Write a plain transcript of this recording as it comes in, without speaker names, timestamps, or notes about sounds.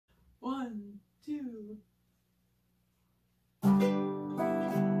1, 2.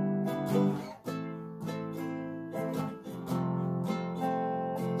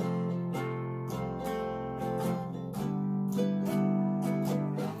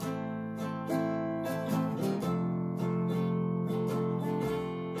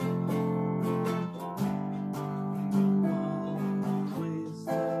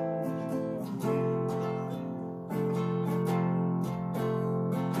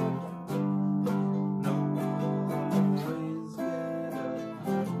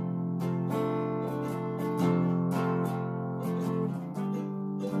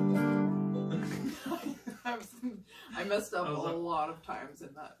 I messed up a lot of times in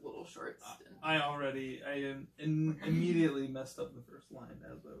that little short stint. I immediately messed up the first line,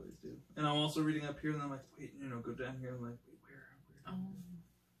 as I always do. And I'm also reading up here, and I'm like, wait, go down here, and I'm like, wait,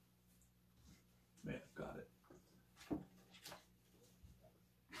 where? Yeah, got it.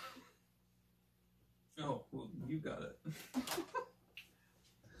 Oh, well, you got it.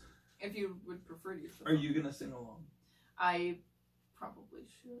 If you would prefer to use the Are you going to sing along? I probably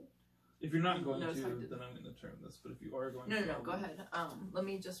should. If you're not going to, then I'm going to turn this. But if you are going to... No, go ahead. Let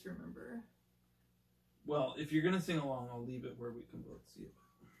me just remember. Well, if you're going to sing along, I'll leave it where we can both see it.